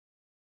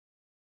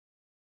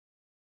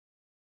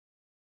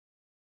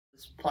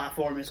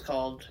platform is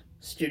called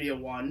Studio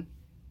One.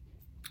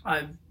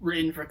 I've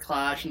written for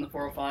Clash and the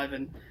 405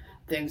 and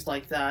things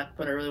like that,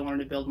 but I really wanted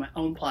to build my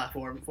own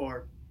platform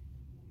for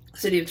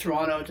City of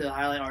Toronto to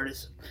highlight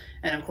artists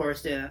and, of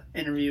course, to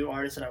interview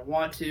artists that I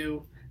want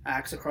to,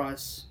 acts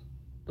across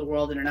the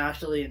world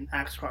internationally and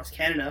acts across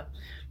Canada.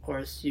 Of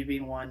course, you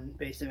being one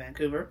based in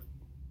Vancouver.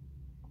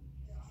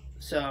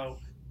 So,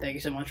 thank you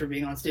so much for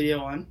being on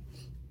Studio One.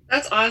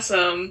 That's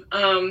awesome.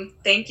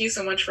 Thank you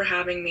so much for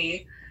having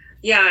me.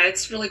 Yeah,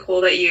 it's really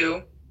cool that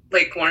you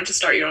like wanted to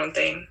start your own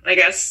thing. I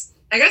guess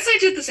I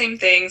did the same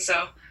thing,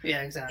 so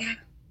Yeah, exactly. yeah.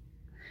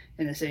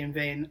 In the same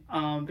vein.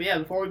 But yeah,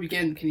 before we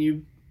begin, can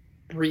you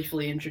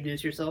briefly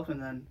introduce yourself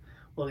and then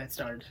we'll get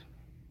started?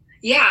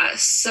 Yeah,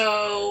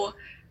 so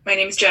my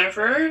name is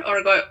Jennifer,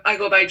 I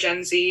go by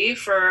Gen Z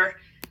for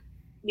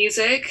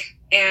music,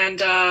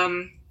 and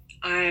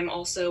I'm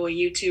also a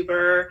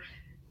YouTuber.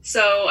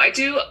 So I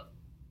do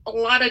a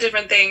lot of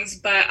different things,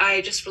 but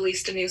I just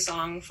released a new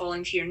song,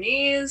 Falling to Your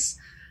Knees.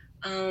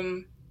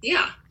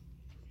 Yeah.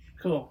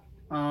 Cool.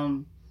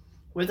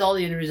 With all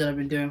the interviews that I've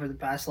been doing for the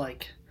past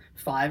like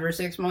 5 or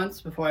 6 months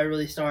before I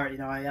really start,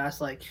 I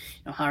asked like,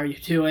 how are you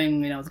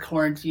doing? With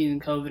quarantine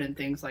and COVID and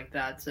things like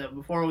that. So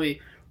before we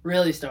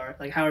really start,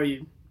 like, how are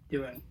you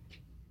doing?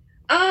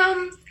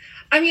 Um,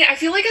 I mean, I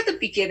feel like at the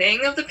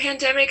beginning of the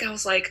pandemic, I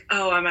was like,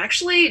 oh, I'm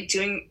actually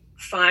doing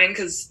fine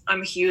because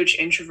I'm a huge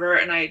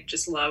introvert and I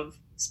just love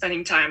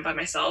spending time by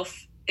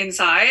myself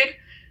inside.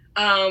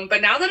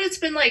 But now that it's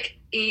been like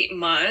 8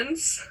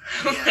 months,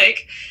 I'm Yeah.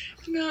 like,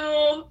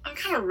 no, I'm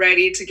kind of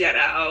ready to get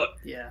out.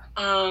 Yeah.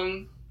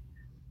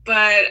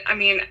 But I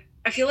mean,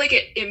 I feel like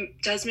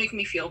it does make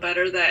me feel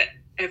better that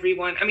I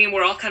mean,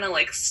 we're all kind of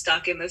like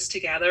stuck in this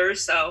together.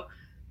 So,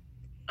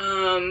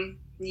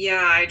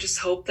 yeah, I just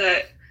hope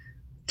that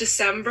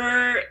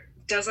December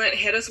doesn't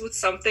hit us with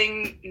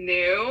something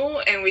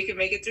new and we can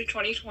make it through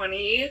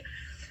 2020.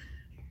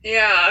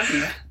 Yeah.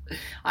 Yeah.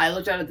 I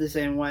looked at it the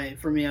same way.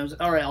 For me, I was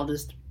all right. I'll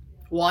just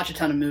watch a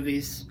ton of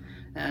movies,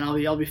 and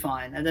I'll be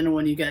fine. And then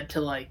when you get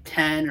to like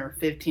 10 or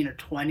 15 or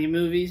 20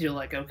 movies, you're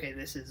like, okay,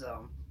 this is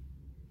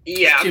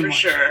Yeah, too for much,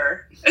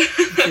 sure.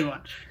 too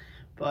much.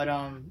 But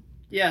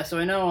yeah. So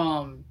I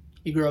know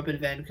you grew up in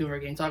Vancouver.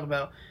 Can you talk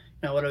about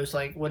what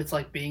it's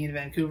like being in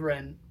Vancouver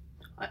and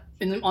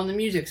on the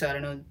music side? I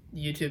know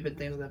YouTube and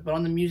things like that, but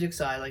on the music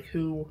side, like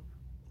who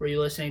were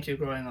you listening to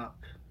growing up?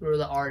 Who were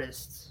the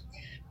artists?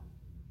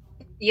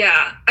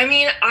 Yeah. I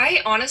mean,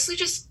 I honestly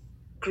just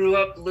grew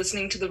up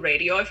listening to the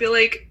radio. I feel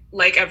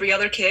like every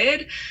other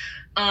kid.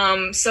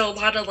 So a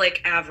lot of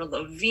like Avril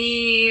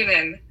Lavigne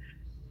and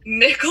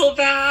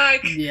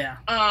Nickelback, Yeah.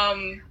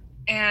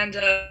 and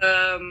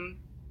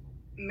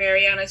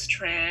Mariana's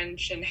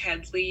Trench and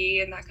Headley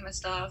and that kind of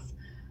stuff.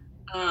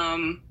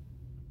 Um,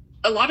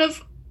 a lot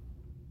of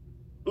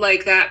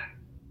like that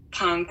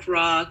punk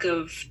rock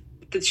of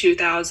the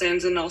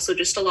 2000s and also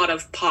just a lot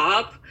of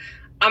pop.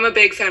 I'm a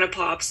big fan of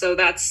pop, so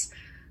that's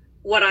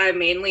what I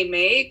mainly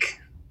make.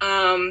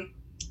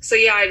 So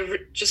yeah,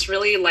 just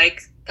really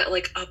like that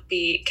like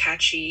upbeat,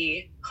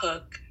 catchy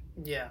hook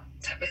Yeah.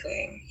 type of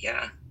thing.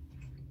 Yeah.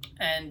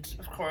 And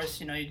of course,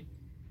 you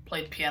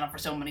played piano for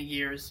so many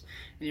years,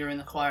 and you're in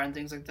the choir and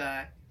things like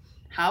that.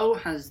 How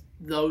has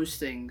those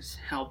things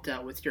helped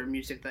out with your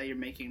music that you're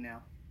making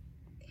now?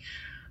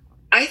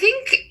 I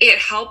think it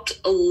helped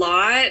a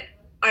lot.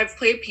 I've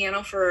played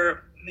piano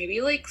for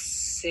maybe like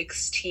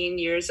 16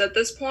 years at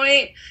this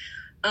point.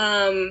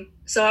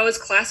 So I was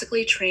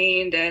classically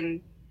trained,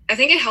 and I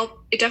think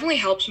it definitely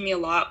helped me a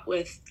lot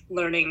with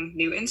learning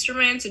new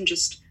instruments and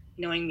just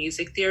knowing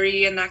music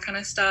theory and that kind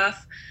of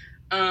stuff.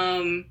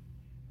 Um,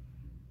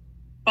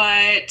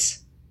 but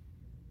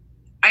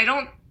I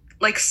don't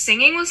like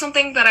singing was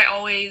something that I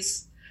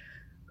always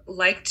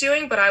liked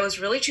doing, but I was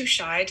really too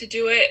shy to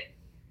do it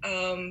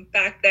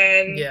back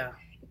then. Yeah.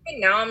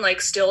 And now I'm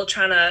like still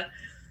trying to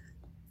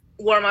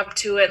warm up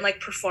to it and like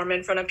perform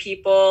in front of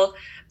people,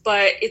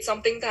 but it's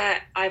something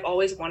that I've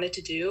always wanted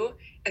to do.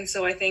 And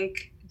so I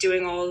think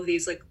doing all of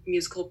these like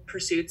musical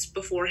pursuits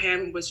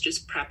beforehand was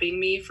just prepping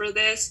me for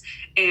this.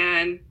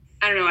 And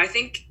I don't know, I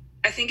think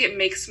it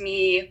makes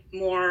me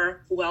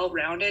more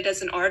well-rounded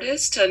as an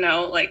artist to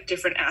know like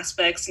different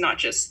aspects, not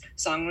just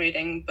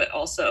songwriting, but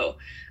also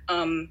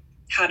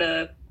how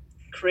to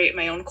create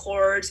my own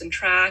chords and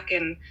track.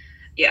 And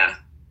yeah.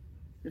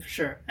 For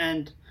sure.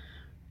 And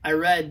I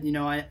read,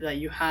 that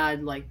you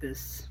had like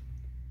this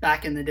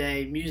back in the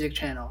day music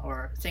channel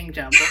or sing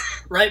channel, but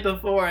right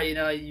before,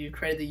 you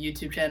created the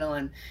YouTube channel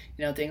and,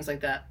 things like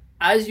that.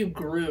 As you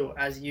grew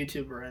as a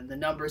YouTuber and the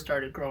numbers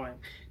started growing,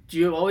 do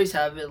you always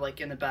have it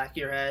like in the back of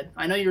your head?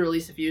 I know you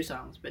released a few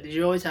songs, but did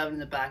you always have it in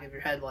the back of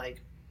your head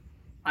like,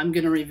 I'm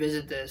going to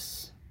revisit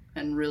this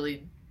and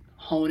really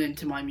hone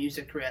into my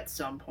music career at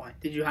some point?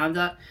 Did you have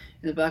that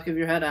in the back of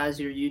your head as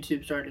your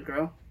YouTube started to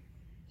grow?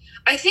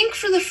 I think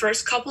for the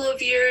first couple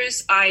of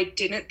years, I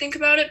didn't think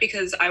about it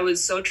because I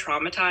was so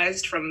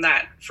traumatized from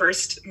that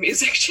first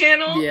music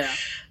channel. Yeah.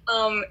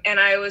 And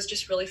I was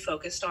just really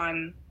focused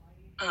on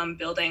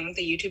building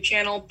the YouTube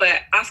channel.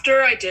 But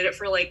after I did it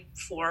for like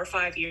 4 or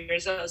 5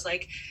 years, I was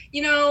like,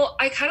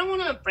 I kind of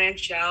want to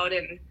branch out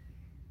and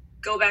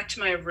go back to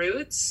my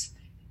roots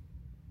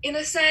in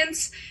a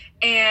sense.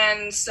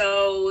 And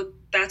so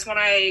that's when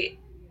I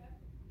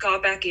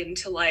got back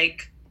into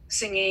like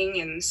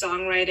singing and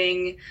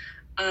songwriting,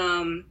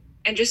 and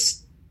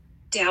just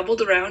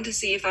dabbled around to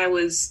see if I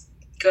was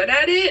good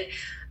at it.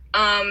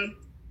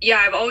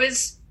 I've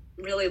always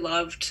really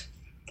loved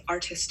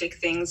artistic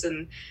things,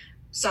 and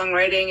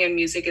songwriting and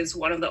music is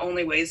one of the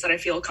only ways that I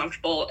feel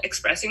comfortable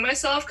expressing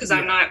myself, because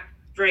I'm not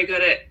very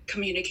good at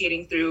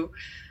communicating through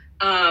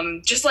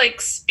just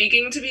like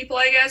speaking to people,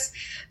 I guess.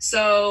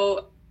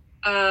 So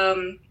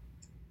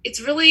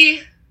it's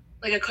really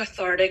like a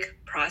cathartic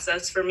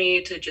process for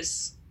me to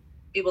just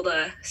be able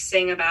to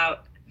sing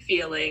about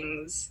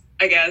feelings,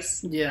 I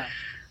guess. Yeah.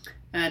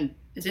 And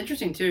it's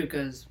interesting too,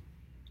 because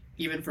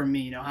even for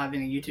me,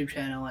 having a YouTube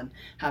channel and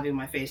having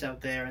my face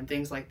out there and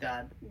things like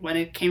that, when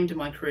it came to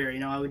my career,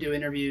 I would do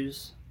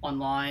interviews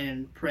online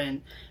and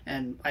print,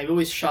 and I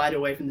always shied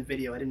away from the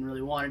video. I didn't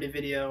really want to do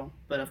video,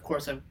 but of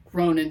course I've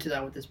grown into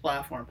that with this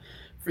platform.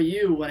 For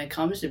you, when it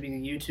comes to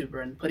being a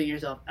YouTuber and putting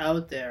yourself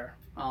out there,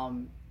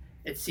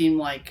 it seemed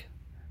like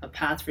a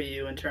path for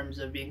you in terms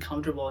of being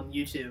comfortable in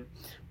YouTube.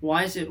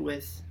 Why is it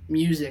with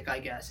music, I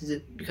guess? Is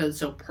it because it's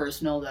so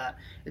personal that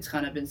it's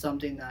kind of been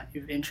something that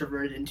you've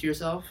introverted into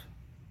yourself?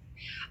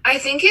 I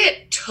think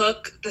it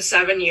took the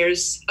 7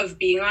 years of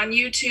being on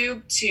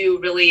YouTube to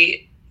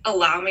really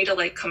allow me to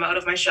like come out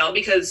of my shell,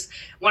 because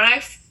when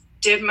I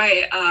did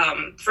my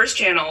first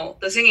channel,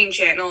 the singing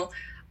channel,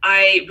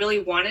 I really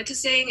wanted to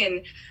sing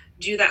and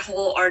do that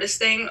whole artist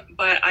thing,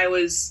 but I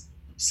was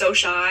so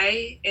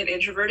shy and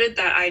introverted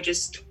that I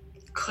just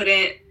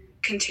couldn't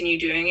continue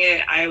doing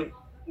it. I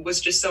was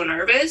just so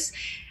nervous.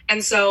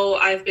 And so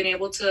I've been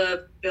able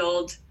to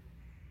build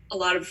a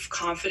lot of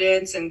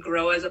confidence and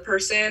grow as a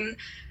person.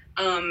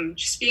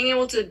 Just being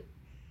able to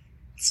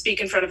speak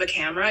in front of a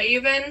camera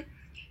even.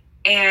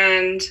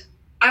 And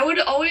I would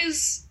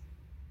always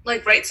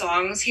like write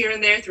songs here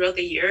and there throughout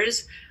the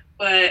years,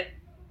 but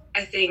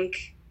I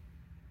think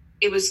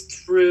it was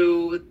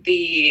through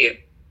the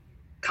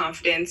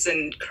confidence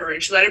and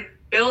courage that I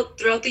built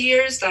throughout the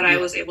years that I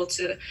was able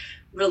to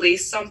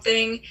release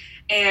something.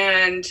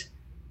 And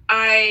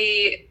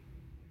I'm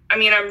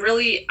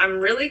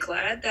really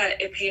glad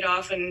that it paid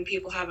off and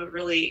people have a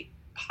really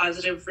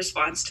positive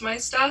response to my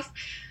stuff.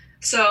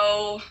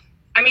 So,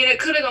 it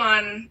could have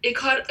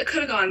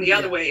gone the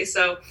other way.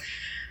 So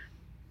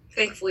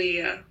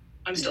thankfully,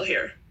 I'm still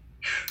here.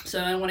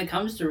 So when it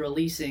comes to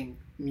releasing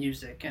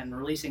music and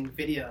releasing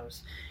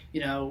videos,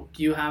 do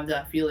you have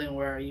that feeling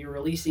where you're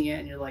releasing it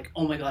and you're like,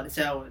 oh my God, it's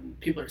out and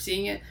people are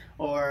seeing it?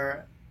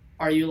 Or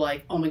are you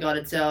like, oh my God,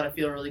 it's out, I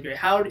feel really great?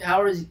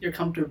 How is your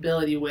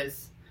comfortability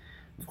with,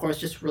 of course,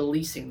 just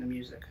releasing the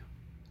music?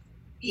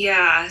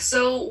 Yeah,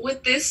 so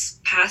with this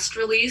past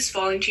release,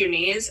 Falling to Your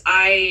Knees,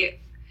 I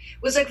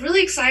was like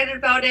really excited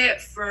about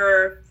it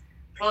for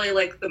probably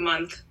like the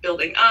month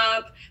building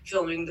up,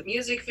 filming the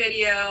music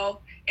video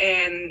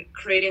and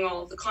creating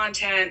all of the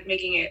content,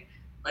 making it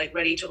like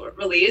ready to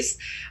release.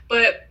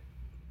 But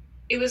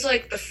it was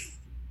like the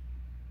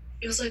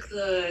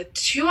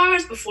 2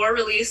 hours before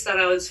release that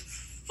I was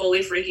fully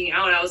freaking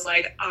out. I was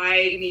like,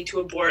 I need to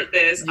abort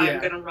this. Yeah. I'm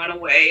going to run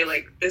away.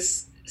 Like,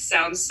 this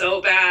sounds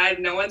so bad.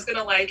 No one's going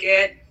to like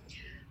it.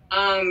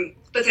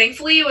 But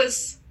thankfully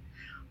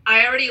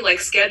I already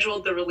like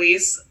scheduled the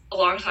release a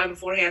long time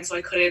beforehand, so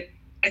I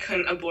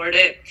couldn't abort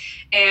it.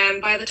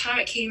 And by the time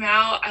it came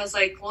out, I was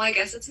like, well, I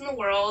guess it's in the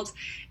world.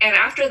 And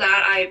after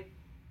that, I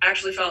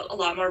actually felt a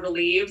lot more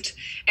relieved,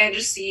 and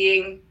just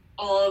seeing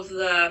all of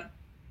the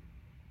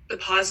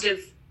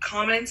positive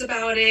comments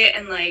about it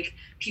and like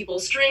people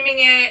streaming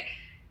it,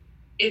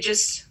 it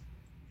just,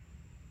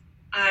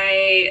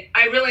 I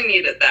really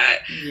needed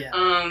that.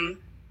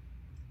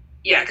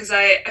 Because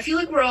I feel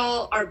like we're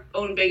all our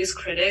own biggest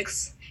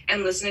critics,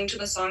 and listening to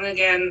the song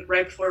again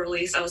right before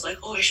release, I was like,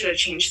 oh, I should have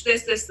changed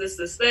this.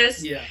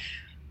 Yeah.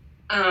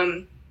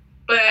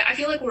 But I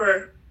feel like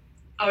we're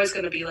always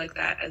going to be like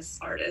that as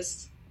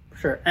artists.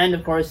 Sure. And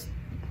of course,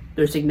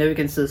 there's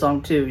significance to the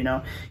song too.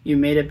 You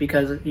made it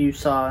because you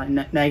saw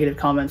negative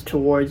comments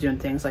towards you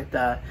and things like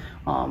that.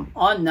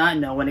 On that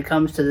note, when it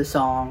comes to the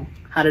song,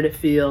 how did it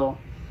feel,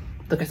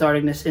 the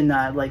catharticness in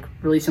that, like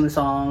releasing the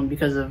song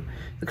because of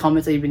the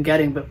comments that you've been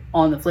getting? But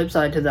on the flip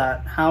side to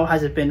that, how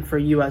has it been for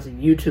you as a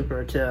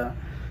YouTuber to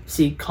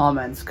see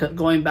comments,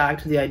 going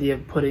back to the idea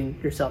of putting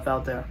yourself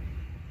out there?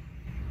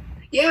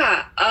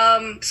 Yeah.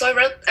 So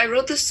I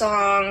wrote this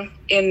song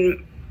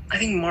in, I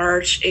think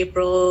March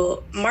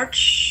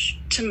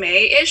to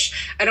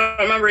May-ish. I don't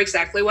remember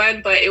exactly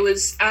when, but it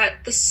was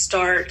at the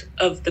start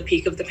of the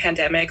peak of the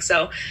pandemic.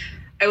 So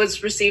I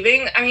was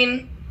receiving,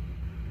 it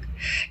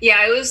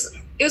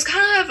was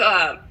kind of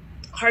a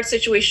hard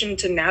situation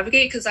to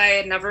navigate, because I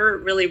had never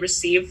really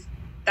received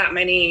that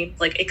many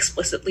like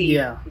explicitly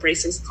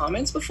racist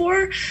comments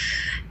before.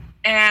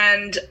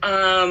 And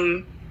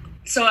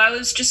so I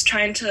was just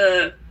trying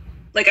to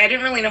like I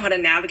didn't really know how to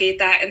navigate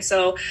that. And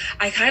so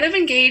I kind of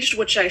engaged,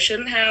 which I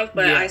shouldn't have,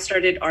 but I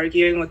started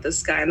arguing with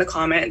this guy in the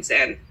comments,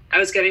 and I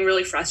was getting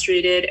really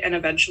frustrated. And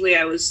eventually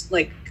I was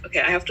like,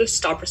 okay, I have to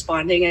stop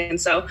responding. And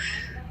so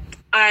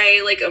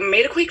I like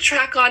made a quick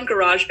track on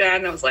GarageBand,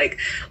 and I was like,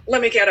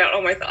 let me get out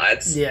all my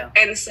thoughts. Yeah.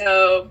 And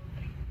so,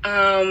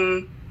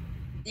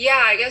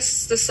 yeah, I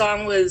guess the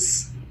song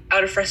was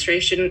out of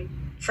frustration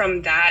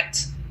from that,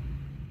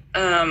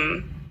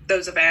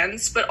 those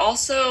events, but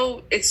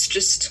also it's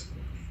just,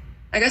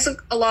 I guess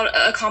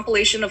a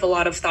compilation of a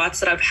lot of thoughts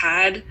that I've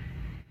had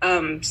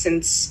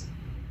since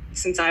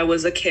I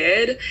was a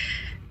kid.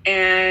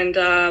 And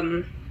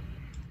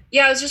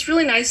yeah, it was just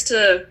really nice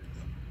to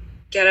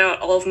get out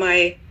all of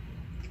my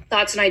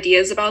thoughts and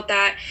ideas about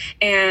that.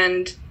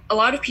 And a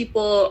lot of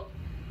people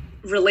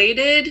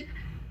related.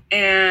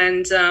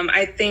 And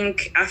I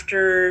think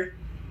after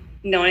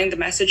knowing the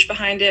message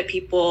behind it,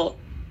 people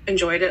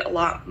enjoyed it a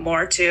lot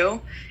more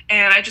too.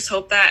 And I just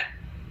hope that,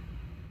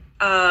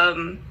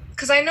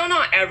 because I know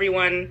not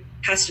everyone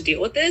has to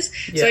deal with this.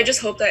 Yeah. So I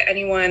just hope that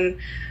anyone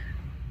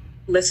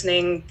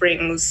listening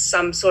brings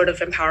some sort of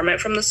empowerment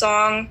from the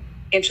song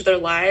into their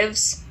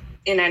lives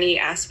in any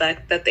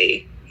aspect that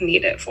they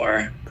need it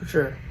for. For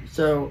sure.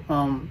 So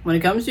when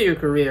it comes to your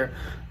career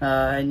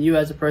and you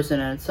as a person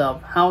in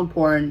itself, how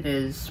important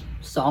is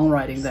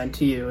songwriting then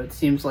to you? It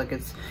seems like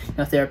it's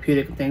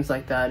therapeutic and things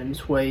like that, and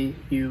it's way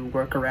you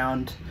work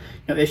around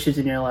issues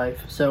in your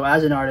life. So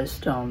as an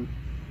artist, to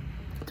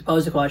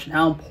pose the question,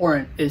 how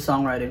important is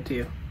songwriting to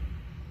you?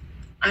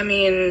 I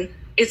mean,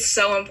 it's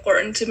so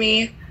important to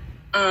me.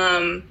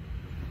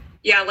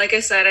 Yeah, like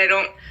I said,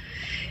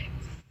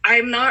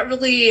 I'm not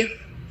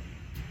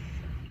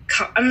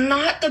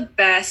the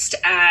best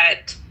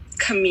at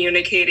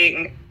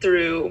communicating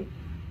through,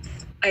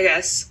 I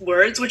guess,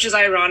 words, which is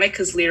ironic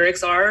because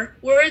lyrics are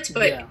words,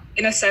 but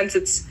in a sense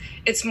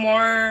it's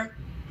more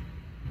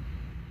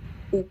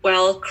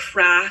well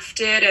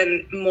crafted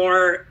and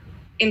more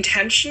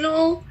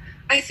intentional,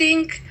 I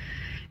think.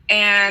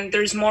 And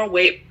there's more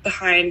weight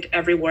behind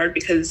every word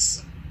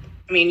because,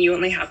 I mean, you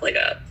only have like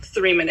a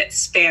 3-minute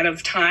span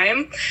of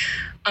time.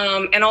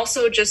 And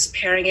also just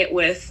pairing it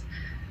with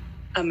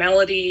a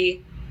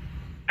melody,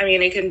 I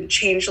mean, it can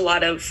change a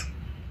lot of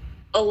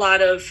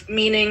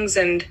meanings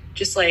and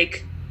just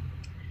like,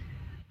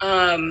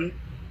 yeah,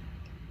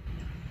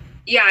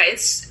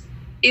 it's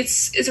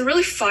a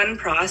really fun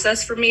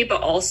process for me,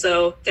 but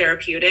also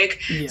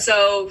therapeutic. Yeah.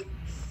 So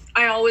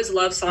I always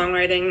love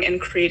songwriting and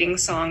creating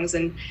songs,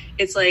 and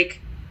it's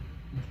like,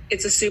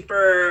 it's a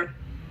super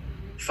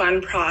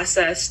fun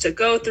process to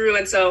go through.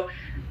 And so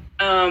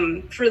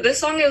for this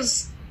song, it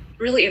was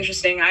really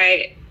interesting.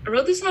 I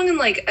wrote this song in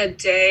like a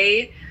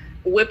day,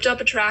 whipped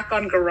up a track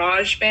on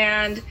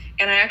GarageBand,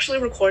 and I actually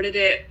recorded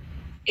it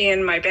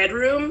in my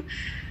bedroom,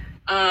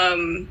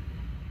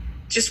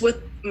 just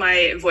with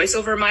my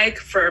voiceover mic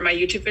for my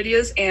YouTube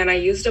videos, and I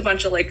used a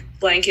bunch of like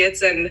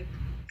blankets and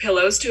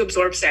pillows to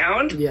absorb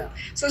sound. Yeah.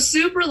 So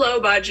super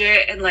low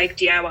budget and like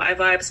DIY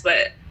vibes,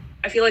 but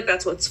I feel like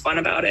that's what's fun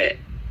about it.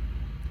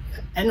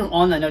 And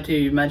on that note too,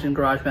 you mentioned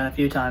GarageBand a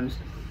few times.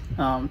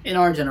 In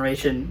our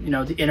generation,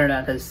 the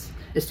internet is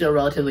still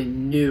relatively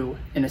new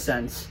in a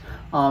sense.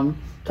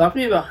 Talk to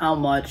me about how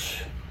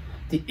much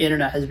the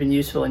internet has been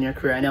useful in your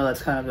career. I know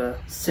that's kind of a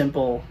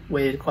simple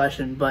weighted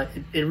question, but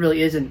it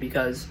really isn't,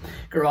 because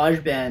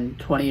GarageBand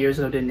 20 years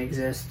ago didn't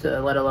exist,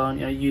 let alone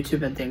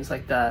YouTube and things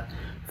like that.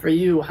 For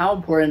you, how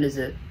important is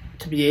it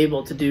to be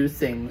able to do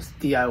things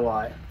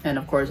DIY? And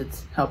of course,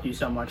 it's helped you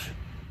so much.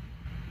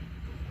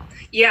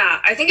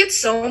 Yeah, I think it's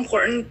so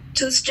important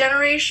to this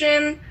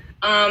generation.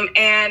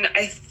 And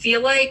I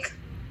feel like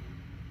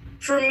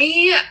for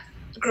me,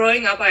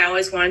 growing up, I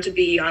always wanted to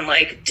be on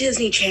like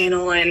Disney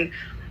Channel and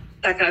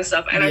that kind of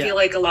stuff. And I feel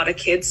like a lot of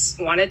kids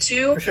wanted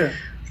to. For sure.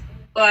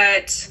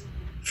 But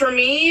for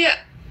me,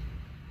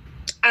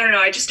 I don't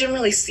know, I just didn't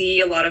really see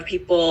a lot of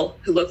people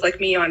who look like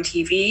me on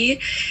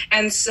TV.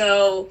 And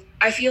so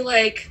I feel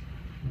like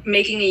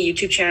making a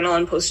YouTube channel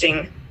and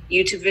posting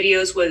YouTube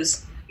videos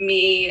was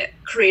me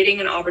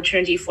creating an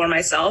opportunity for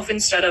myself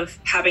instead of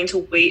having to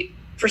wait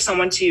for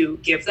someone to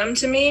give them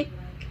to me.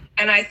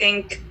 And I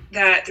think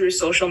that through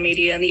social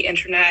media and the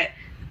internet,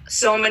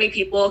 so many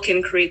people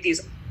can create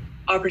these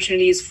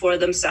opportunities for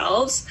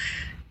themselves.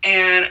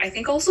 And I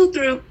think also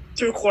through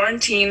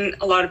quarantine,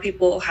 a lot of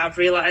people have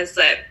realized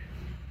that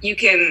you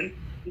can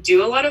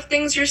do a lot of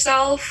things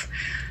yourself.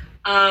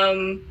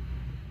 And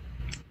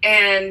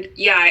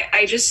yeah,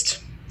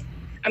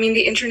 I mean,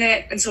 the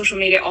internet and social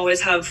media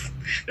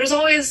there's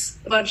always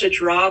a bunch of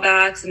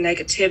drawbacks and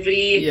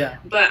negativity. Yeah.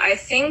 But I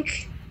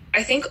think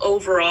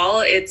overall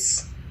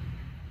it's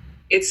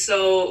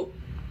so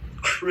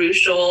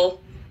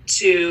crucial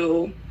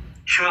to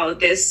how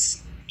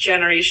this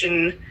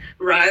generation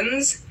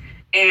runs.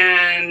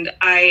 And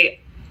I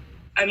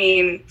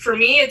mean, for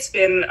me, it's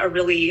been a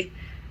really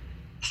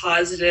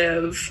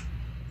positive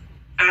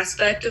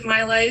aspect of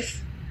my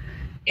life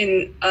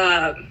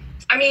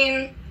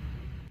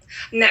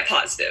net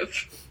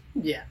positive.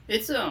 Yeah,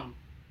 it's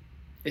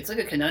like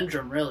a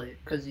conundrum, really,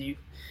 because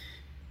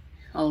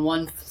on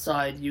one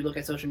side, you look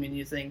at social media,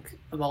 you think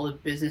of all the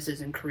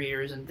businesses and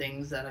careers and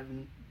things that have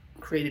been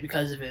created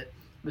because of it.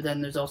 But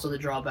then there's also the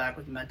drawback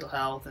with mental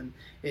health and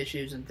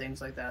issues and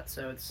things like that.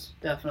 So it's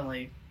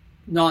definitely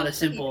not a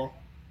simple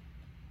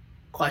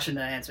question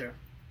to answer.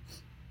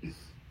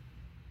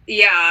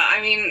 Yeah,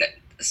 I mean,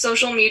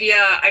 social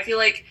media, I feel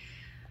like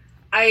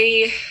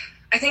I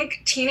I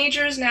think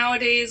teenagers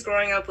nowadays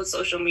growing up with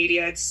social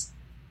media,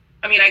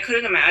 I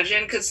couldn't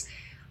imagine because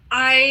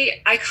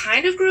I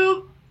kind of grew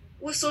up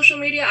with social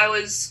media. I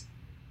was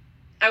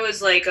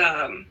like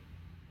a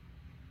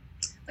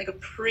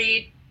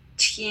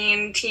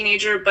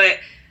teenager, but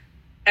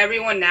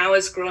everyone now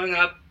is growing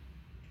up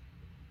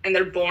and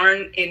they're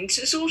born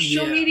into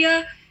social Yeah.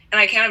 media, and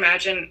I can't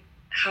imagine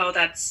how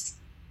that's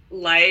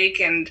like,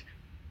 and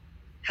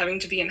having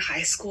to be in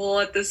high school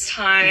at this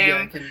Yeah, I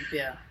time. can.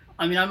 Yeah,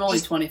 I mean, I'm only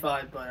Just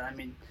 25, but I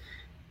mean,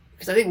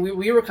 because I think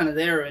we were kind of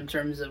there in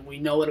terms of we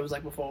know what it was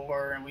like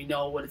before and we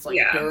know what it's like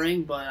yeah,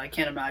 during, but I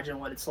can't imagine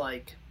what it's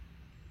like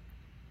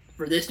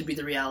for this to be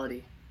the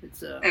reality.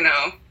 It's I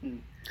know. hmm.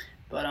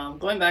 But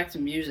going back to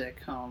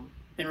music, and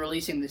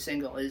releasing the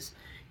single is,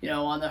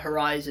 on the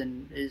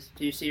horizon.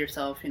 Do you see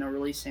yourself,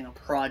 releasing a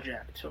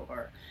project,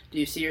 or do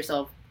you see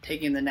yourself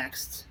taking the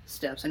next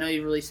steps? I know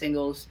you've released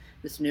singles,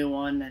 this new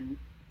one and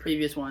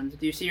previous ones.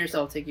 Do you see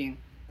yourself taking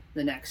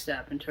the next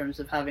step in terms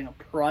of having a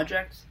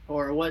project,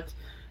 or what?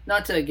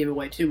 Not to give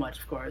away too much,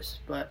 of course,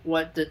 but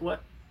what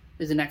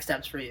is the next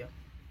steps for you?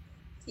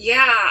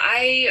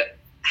 Yeah,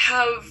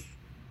 have.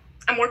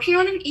 I'm working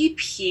on an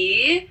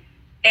EP,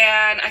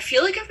 and I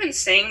feel like I've been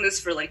saying this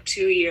for like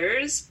 2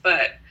 years,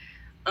 but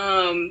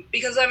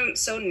because I'm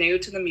so new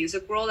to the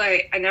music world,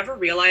 I never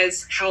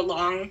realized how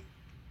long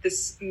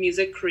this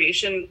music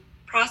creation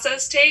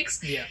process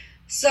takes. Yeah.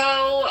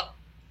 So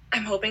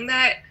I'm hoping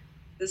that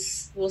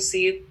this will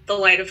see the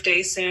light of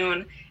day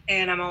soon,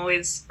 and I'm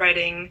always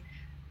writing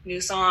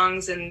new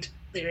songs and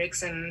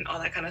lyrics and all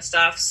that kind of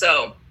stuff.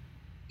 So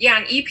yeah,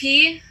 an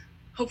EP,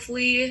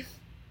 hopefully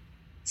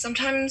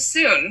sometime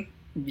soon.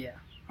 Yeah.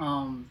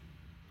 Um,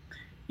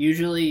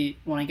 Usually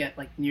when I get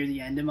like near the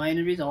end of my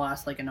interviews, I'll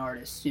ask like an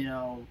artist,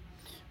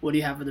 what do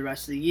you have for the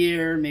rest of the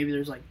year? Maybe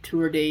there's like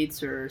tour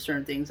dates or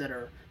certain things that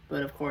are.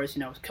 But of course,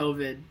 with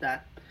COVID,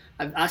 that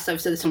I've said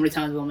this so many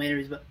times in my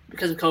interviews, but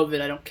because of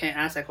COVID, can't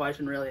ask that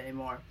question really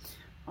anymore.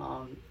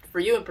 For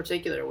you in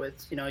particular,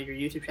 with your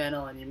YouTube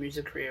channel and your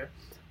music career,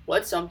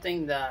 what's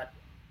something that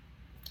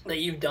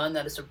you've done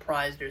that has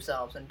surprised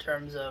yourselves in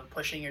terms of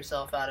pushing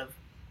yourself out of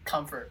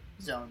comfort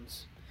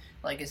zones?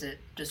 Like, is it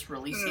just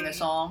releasing a Mm,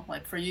 song?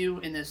 Like, for you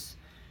in this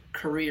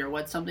career,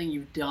 what's something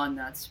you've done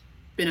that's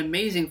been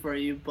amazing for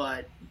you,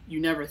 but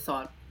you never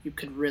thought you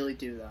could really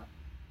do that?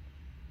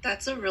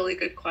 that's a really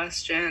good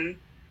question.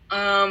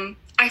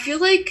 I feel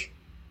like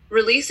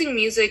releasing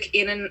music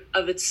in and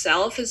of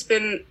itself has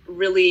been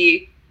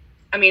really,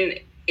 I mean,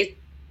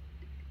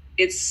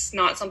 it's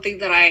not something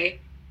that I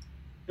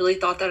really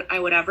thought that I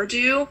would ever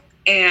do.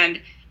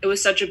 And it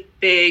was such a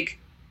big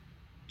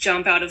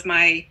jump out of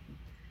my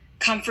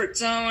comfort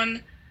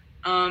zone.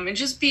 And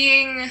just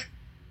being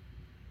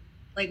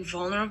like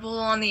vulnerable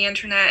on the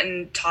internet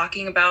and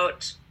talking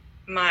about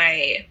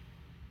my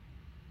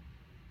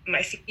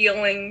my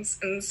feelings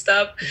and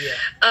stuff. Yeah.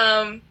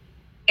 Um,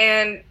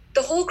 and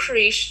the whole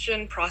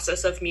creation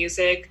process of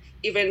music,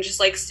 even just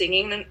like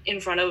singing in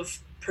front of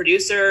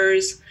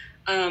producers,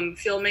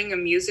 filming a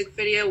music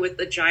video with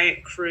a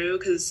giant crew,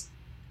 because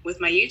with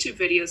my YouTube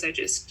videos, I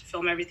just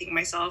film everything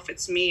myself.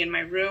 It's me in my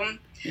room.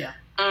 Yeah.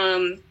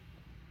 Um,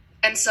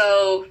 and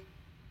so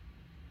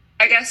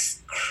I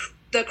guess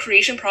the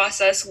creation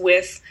process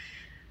with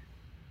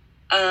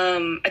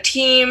a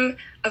team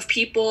of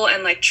people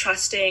and like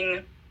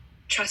trusting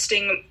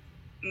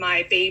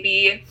my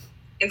baby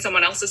in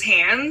someone else's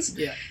hands.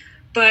 Yeah.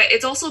 But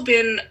it's also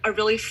been a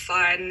really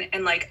fun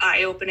and like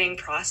eye-opening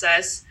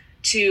process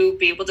to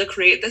be able to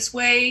create this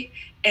way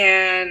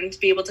and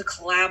be able to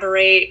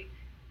collaborate,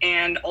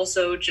 and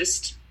also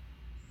just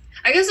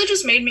I guess it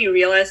just made me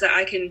realize that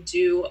I can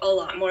do a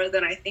lot more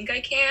than I think I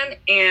can,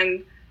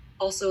 and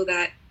also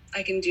that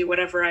I can do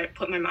whatever I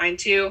put my mind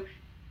to.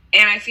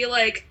 And I feel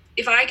like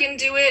if I can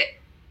do it,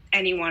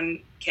 anyone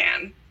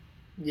can.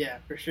 Yeah,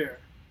 for sure.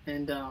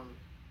 And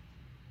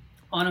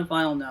on a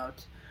final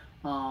note,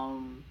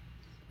 um,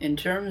 in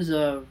terms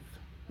of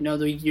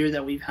the year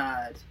that we've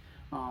had,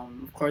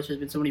 of course, there's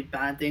been so many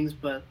bad things,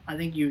 but I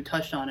think you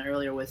touched on it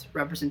earlier with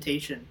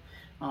representation.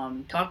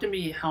 Talk to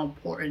me how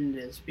important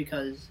it is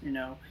because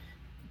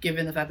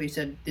given the fact that you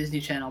said Disney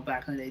Channel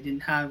back in the day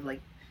didn't have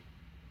like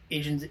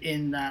Asians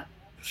in that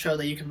show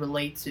that you could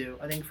relate to.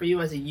 I think for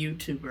you as a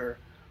YouTuber,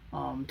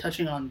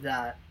 touching on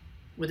that,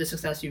 with the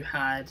success you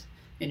had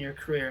in your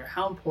career,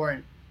 how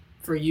important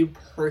for you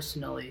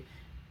personally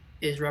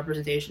is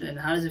representation, and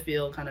how does it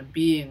feel kind of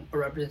being a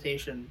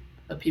representation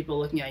of people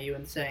looking at you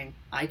and saying,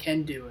 I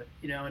can do it,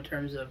 in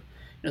terms of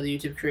the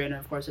YouTube career, and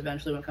of course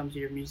eventually when it comes to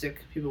your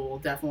music, people will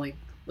definitely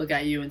look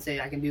at you and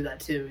say, I can do that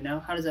too,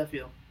 how does that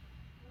feel?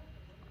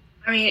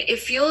 I mean, it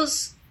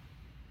feels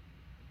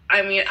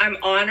I mean, I'm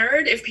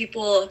honored if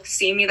people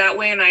see me that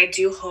way, and I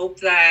do hope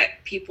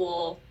that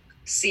people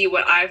see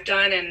what I've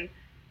done and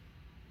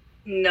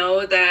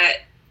know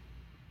that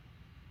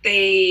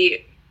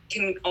they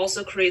can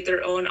also create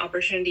their own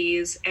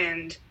opportunities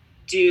and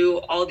do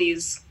all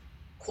these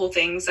cool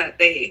things that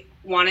they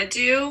want to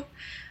do.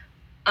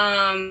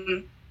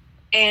 And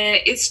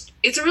it's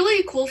a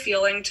really cool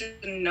feeling to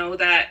know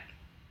that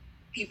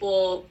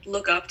people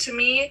look up to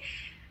me.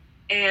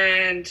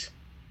 And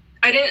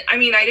I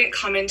didn't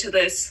come into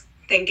this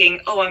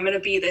thinking, oh, I'm going to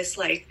be this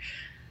like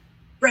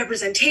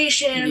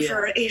representation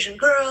for Asian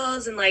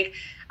girls. And like,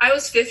 I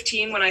was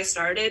 15 when I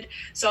started.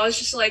 So I was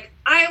just like,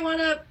 I want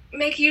to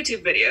make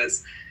YouTube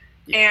videos.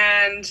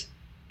 And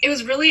it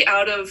was really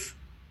out of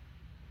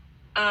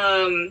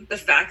the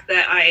fact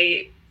that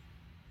I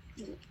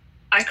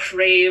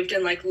craved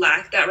and like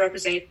lacked that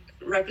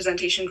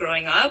representation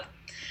growing up.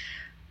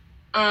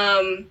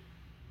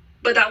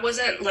 But that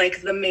wasn't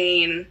like the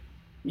main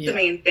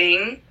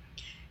thing.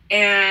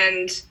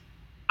 And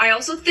I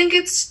also think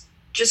it's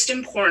just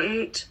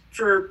important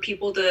for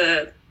people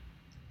to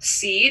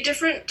see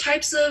different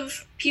types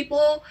of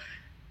people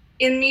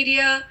in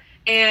media.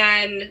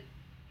 And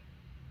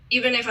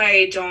even if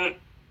I don't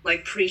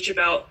like preach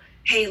about,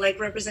 hey, like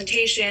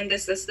representation,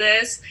 this,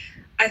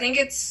 I think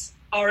it's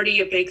already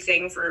a big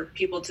thing for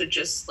people to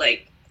just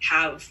like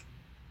have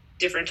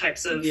different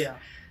types of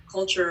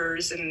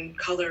cultures and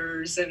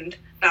colors and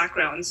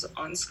backgrounds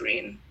on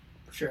screen.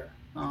 Sure.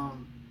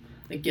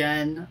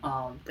 Again,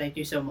 thank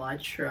you so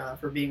much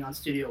for being on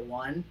Studio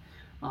One.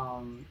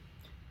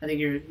 I think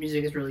your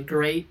music is really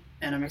great,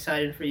 and I'm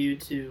excited for you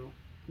to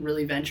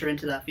really venture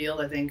into that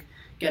field. I think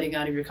getting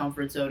out of your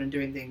comfort zone and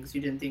doing things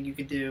you didn't think you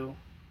could do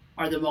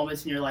are the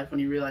moments in your life when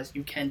you realize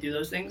you can do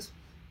those things.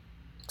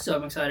 So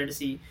I'm excited to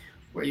see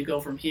where you go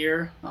from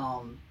here.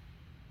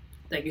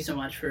 Thank you so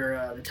much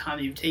for the time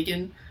you've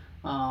taken.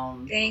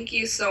 Thank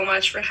you so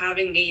much for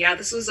having me. Yeah,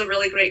 this was a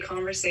really great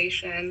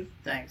conversation.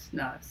 Thanks.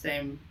 No,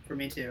 same for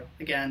me too.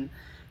 Again,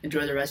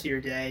 enjoy the rest of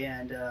your day,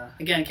 and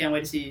again, can't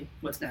wait to see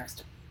what's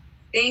next.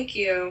 Thank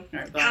you. All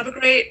right, bye. Have a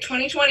great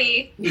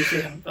 2020. You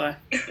too. Bye.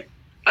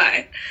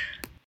 Bye.